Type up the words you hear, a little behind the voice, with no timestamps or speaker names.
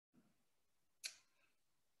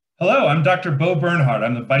Hello, I'm Dr. Bernhard.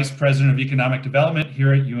 I'm the Vice President of Economic Development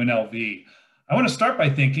here at UNLV. I want to start by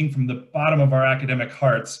thanking from the bottom of our academic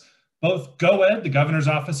hearts, both GoEd, the Governor's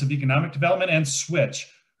Office of Economic Development, and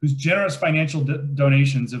Switch, whose generous financial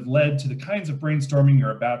donations have led to the kinds of brainstorming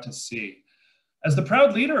you're about to see. As the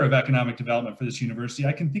proud leader of economic development for this university,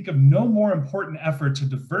 I can think of no more important effort to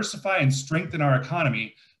diversify and strengthen our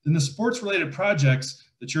economy than the sports-related projects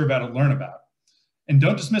that you're about to learn about. And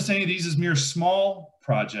don't dismiss any of these as mere small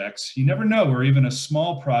projects. You never know where even a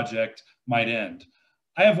small project might end.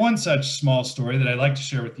 I have one such small story that I'd like to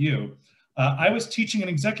share with you. I was teaching an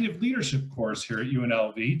executive leadership course here at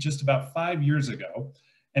UNLV just about 5 years ago.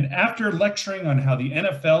 And after lecturing on how the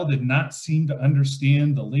NFL did not seem to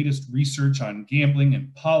understand the latest research on gambling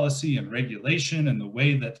and policy and regulation and the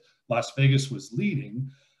way that Las Vegas was leading,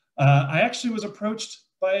 I actually was approached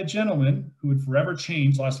by a gentleman who would forever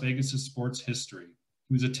change Las Vegas's sports history.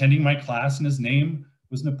 He was attending my class and his name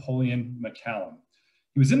was Napoleon McCallum.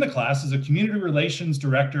 He was in the class as a community relations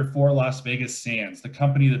director for Las Vegas Sands, the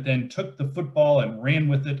company that then took the football and ran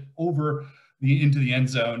with it into the end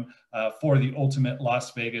zone for the ultimate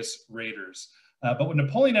Las Vegas Raiders. But what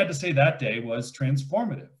Napoleon had to say that day was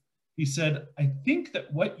transformative. He said, "I think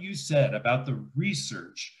that what you said about the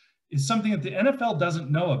research is something that the NFL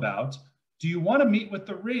doesn't know about. Do you want to meet with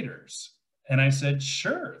the Raiders?" And I said,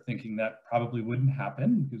 sure, thinking that probably wouldn't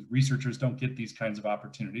happen because researchers don't get these kinds of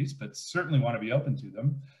opportunities, but certainly want to be open to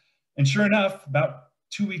them. And sure enough, about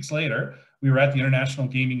 2 weeks later, we were at the International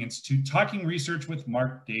Gaming Institute talking research with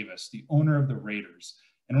Mark Davis, the owner of the Raiders.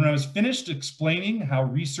 And when I was finished explaining how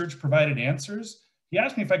research provided answers, he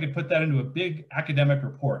asked me if I could put that into a big academic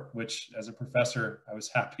report, which as a professor, I was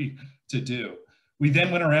happy to do. We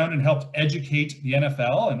then went around and helped educate the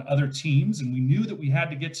NFL and other teams, and we knew that we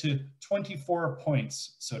had to get to 24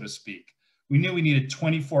 points, so to speak. We knew we needed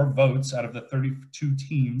 24 votes out of the 32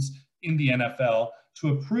 teams in the NFL to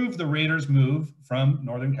approve the Raiders' move from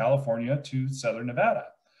Northern California to Southern Nevada.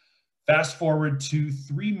 Fast forward to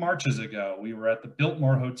 3 Marches ago, we were at the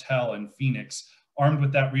Biltmore Hotel in Phoenix, armed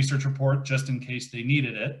with that research report just in case they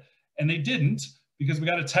needed it, and they didn't because we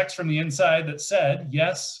got a text from the inside that said,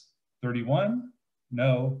 yes, 31,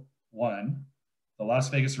 no, 1. The Las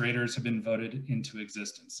Vegas Raiders have been voted into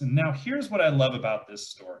existence. And now here's what I love about this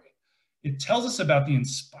story. It tells us about the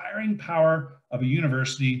inspiring power of a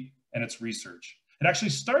university and its research. It actually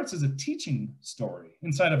starts as a teaching story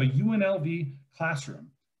inside of a UNLV classroom.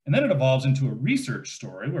 And then it evolves into a research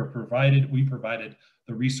story where we provided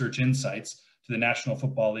the research insights to the National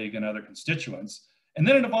Football League and other constituents. And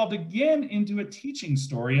then it evolved again into a teaching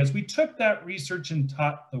story as we took that research and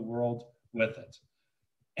taught the world with it.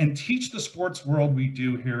 And teach the sports world we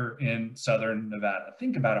do here in Southern Nevada.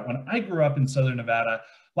 Think about it. When I grew up in Southern Nevada,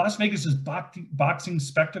 Las Vegas's boxing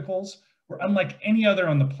spectacles were unlike any other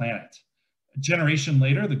on the planet. A generation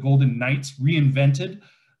later, the Golden Knights reinvented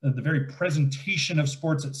the very presentation of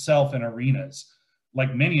sports itself in arenas.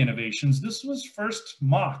 Like many innovations, this was first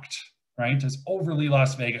mocked, right, as overly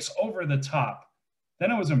Las Vegas, over the top.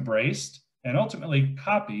 Then it was embraced and ultimately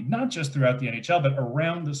copied, not just throughout the NHL, but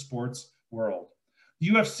around the sports world. The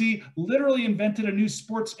UFC literally invented a new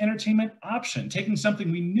sports entertainment option, taking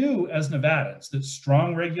something we knew as Nevadans, that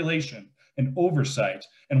strong regulation and oversight,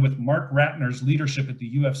 and with Mark Ratner's leadership at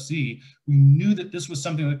the UFC, we knew that this was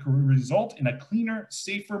something that could result in a cleaner,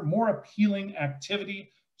 safer, more appealing activity,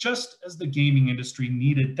 just as the gaming industry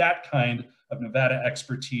needed that kind of Nevada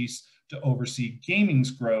expertise to oversee gaming's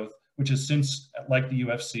growth, which has since, like the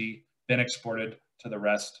UFC, been exported to the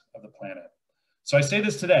rest of the planet. So I say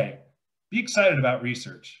this today. Be excited about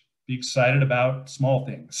research. Be excited about small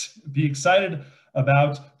things. Be excited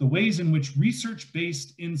about the ways in which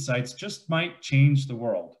research-based insights just might change the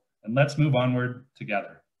world. And let's move onward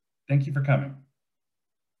together. Thank you for coming.